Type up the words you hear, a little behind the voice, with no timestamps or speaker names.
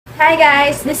Hi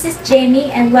guys, this is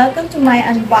Jamie and welcome to my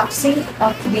unboxing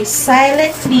of the Silent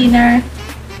Cleaner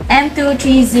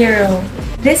M230.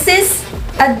 This is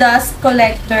a dust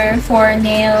collector for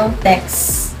nail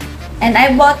techs. And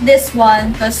I bought this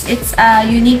one because it's a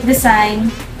unique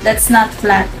design that's not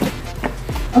flat.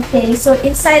 Okay, so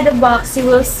inside the box you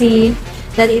will see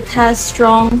that it has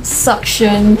strong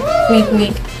suction,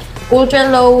 ultra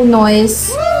low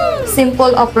noise,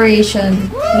 simple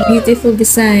operation, beautiful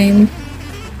design.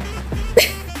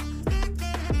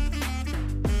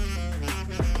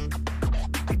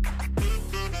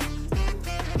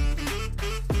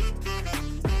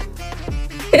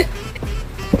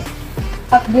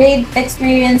 Upgrade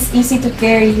experience, easy to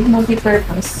carry,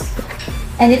 multi-purpose.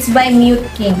 And it's by Mute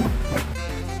King.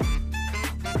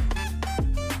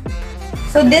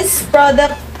 So this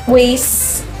product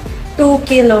weighs 2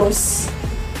 kilos.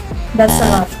 That's a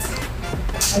lot,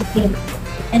 I think.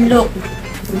 And look,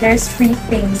 there's free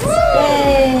things.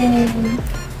 Yay!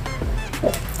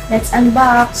 Let's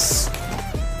unbox.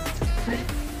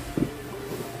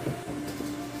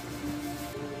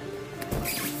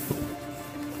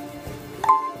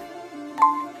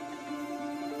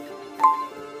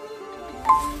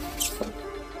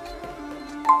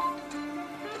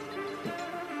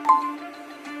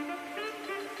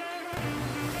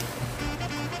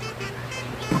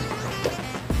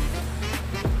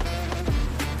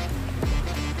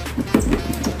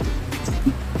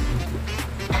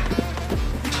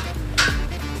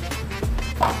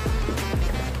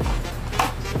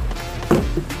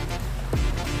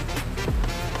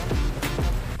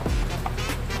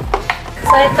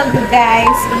 So ito guys,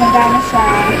 gumagana siya.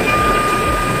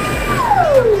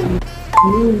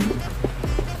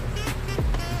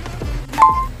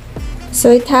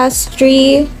 So it has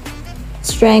 3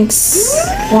 strengths.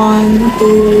 1,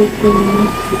 2,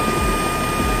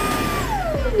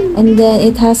 3. And then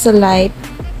it has a light.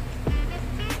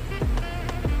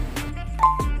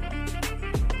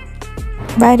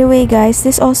 By the way guys,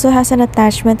 this also has an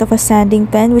attachment of a sanding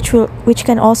pen which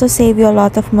can also save you a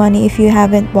lot of money if you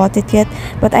haven't bought it yet,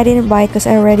 but I didn't buy it because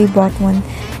I already bought one.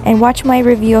 And watch my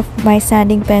review of my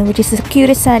sanding pen, which is the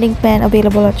cutest sanding pen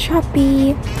available at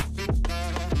Shopee.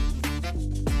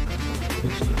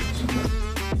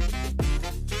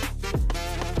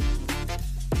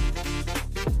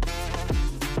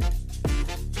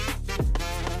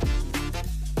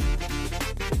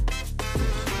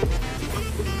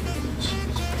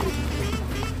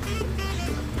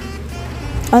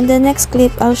 On the next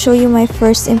clip, I'll show you my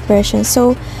first impression.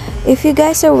 So, if you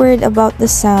guys are worried about the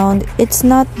sound, it's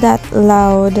not that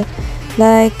loud.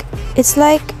 It's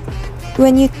like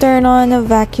when you turn on a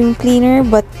vacuum cleaner,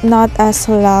 but not as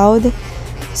loud.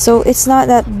 So, it's not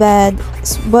that bad.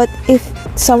 But if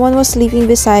someone was sleeping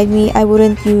beside me, I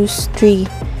wouldn't use 3.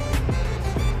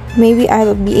 Maybe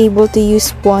I'll be able to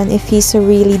use 1 if he's a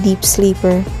really deep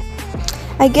sleeper.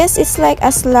 I guess it's like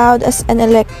as loud as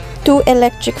 2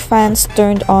 electric fans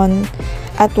turned on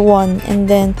at 1, and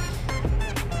then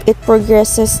it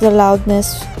progresses the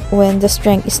loudness when the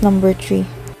strength is number 3.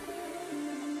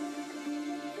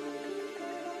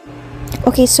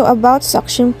 Okay, so about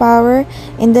suction power,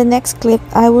 in the next clip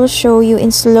I will show you in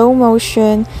slow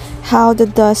motion how the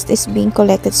dust is being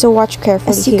collected, so watch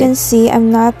carefully. As you can see,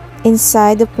 I'm not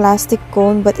inside the plastic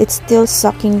cone, but it's still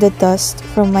sucking the dust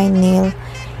from my nail.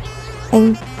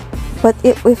 But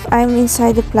if I'm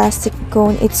inside the plastic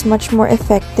cone, it's much more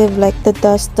effective, like the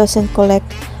dust doesn't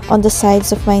collect on the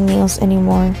sides of my nails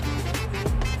anymore.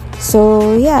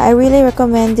 So yeah, I really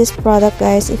recommend this product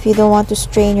guys if you don't want to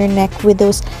strain your neck with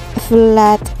those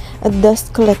flat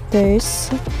dust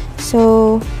collectors.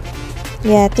 So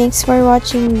yeah, thanks for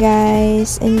watching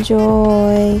guys,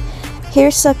 enjoy.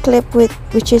 Here's a clip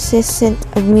which isn't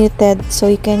muted, so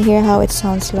you can hear how it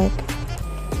sounds like.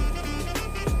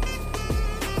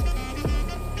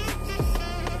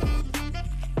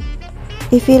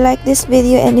 If you like this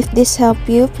video and if this helped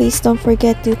you, please don't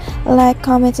forget to like,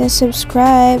 comment, and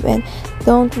subscribe. And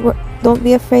don't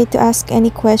be afraid to ask any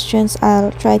questions.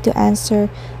 I'll try to answer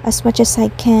as much as I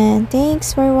can.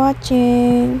 Thanks for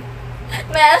watching.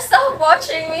 Man, stop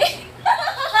watching me.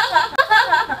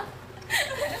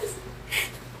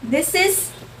 This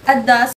is a dust